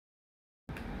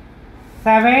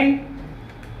7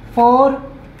 4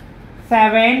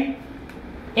 7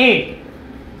 8.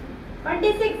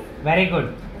 26. Very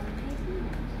good.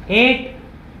 8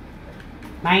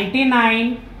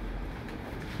 99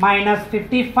 minus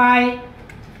 55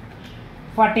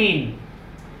 14.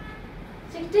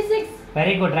 66.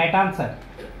 Very good, right answer.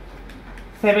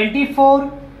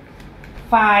 74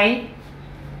 5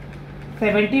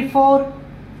 74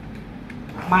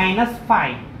 minus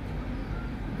 5.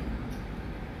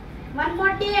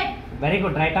 148. Very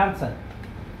good, right answer.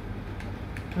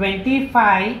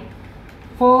 25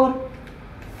 4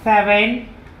 7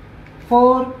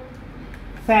 4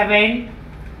 7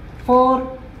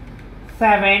 4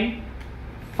 7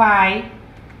 5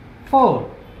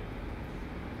 4.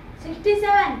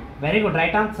 67. Very good,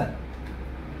 right answer.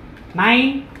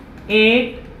 9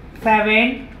 8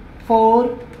 7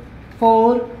 4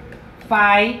 4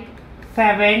 5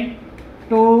 7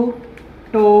 2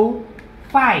 2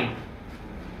 5.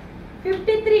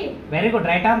 53. Very good,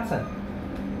 right answer.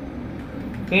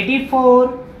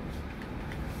 84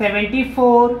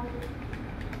 74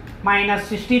 minus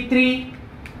 63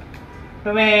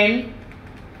 12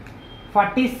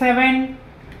 47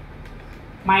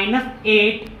 minus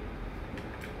 8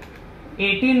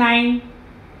 89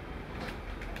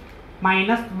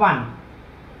 minus 1.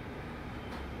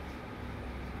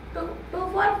 2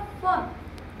 4 4.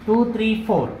 2 3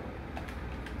 4.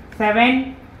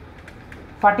 7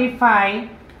 45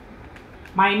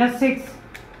 minus 6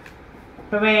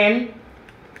 12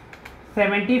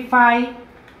 75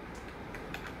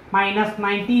 minus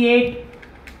 98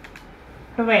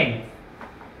 12.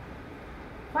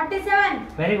 47.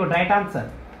 Very good, right answer.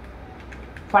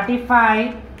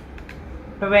 45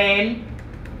 12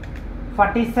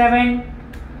 47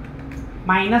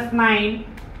 minus 9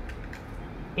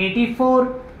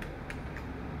 84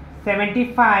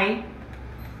 75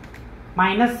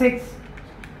 minus 6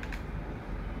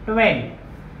 12.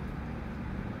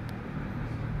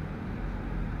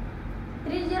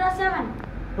 307.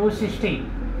 260.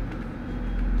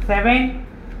 7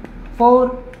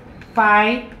 4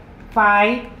 5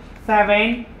 5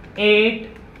 7 8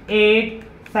 8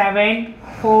 7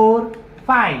 4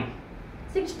 5.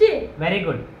 60. Very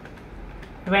good.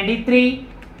 23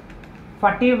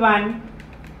 41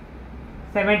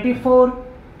 74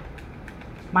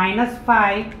 minus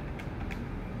 5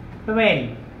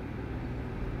 12.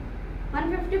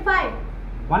 155.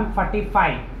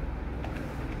 145.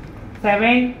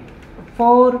 7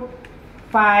 4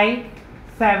 5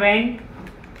 7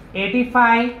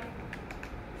 85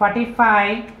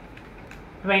 45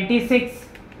 26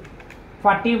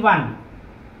 41.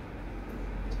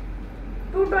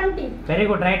 220. Very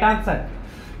good, right answer.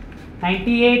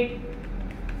 98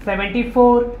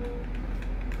 74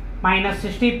 minus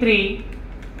 63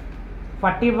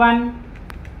 41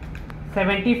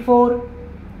 74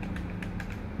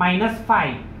 minus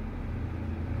 5.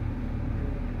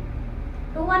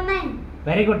 219.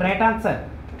 Very good, right answer.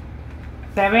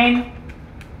 7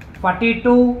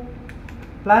 42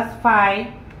 plus 5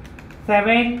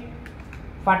 7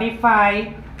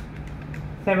 45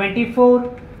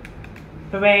 74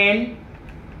 12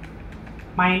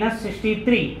 minus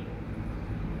 63.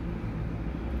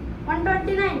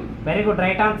 129. Very good,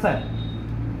 right answer.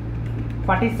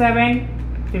 47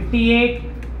 58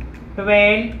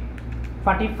 12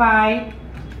 45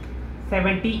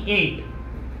 78.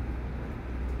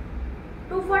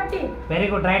 240. Very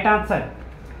good, right answer.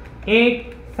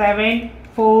 8 7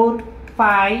 4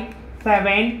 5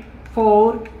 7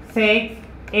 4 6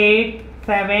 8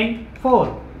 7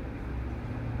 4.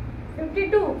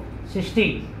 52.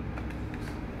 60.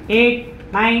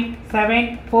 8 9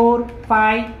 7 4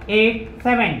 5 8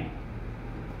 7.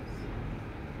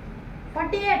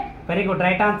 48. Very good,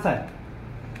 right answer.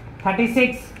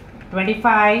 36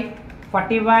 25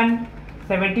 41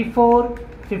 74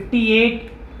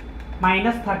 58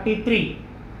 minus 33.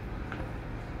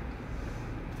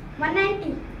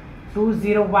 190.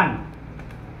 201.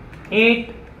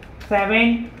 8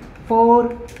 7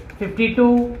 4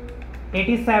 52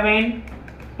 87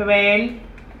 12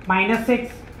 minus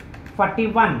 6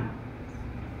 41.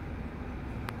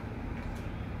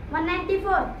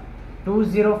 194.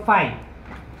 205.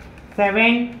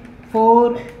 7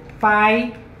 4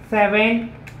 5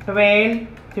 7 12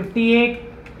 58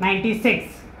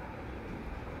 96.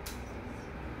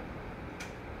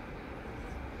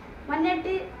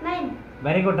 189.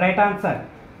 Very good, right answer.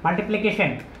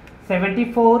 Multiplication.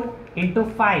 74 into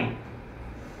 5.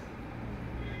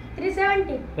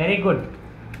 370. Very good.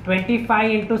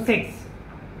 25 into 6.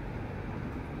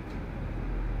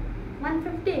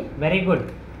 150. Very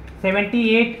good.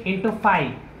 78 into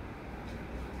 5.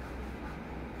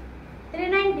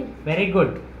 420. Very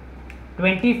good.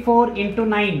 24 into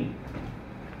 9.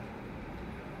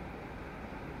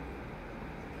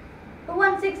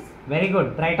 216. Very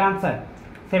good. Right answer.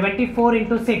 74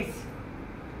 into 6.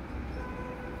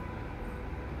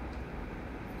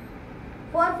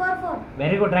 444.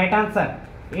 Very good. Right answer.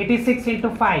 86 into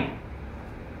 5.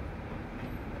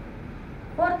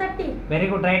 430. Very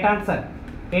good. Right answer.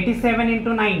 87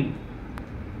 into 9.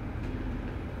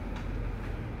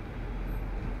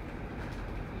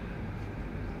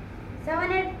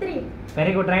 783.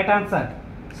 Very good. Right answer.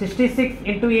 66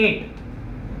 into 8.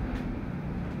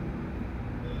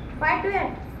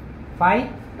 528. 5.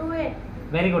 28.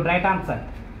 Very good. Right answer.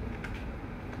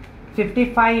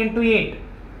 55 into 8.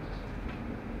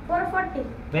 440.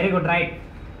 Very good. Right.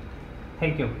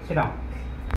 Thank you. Sit down.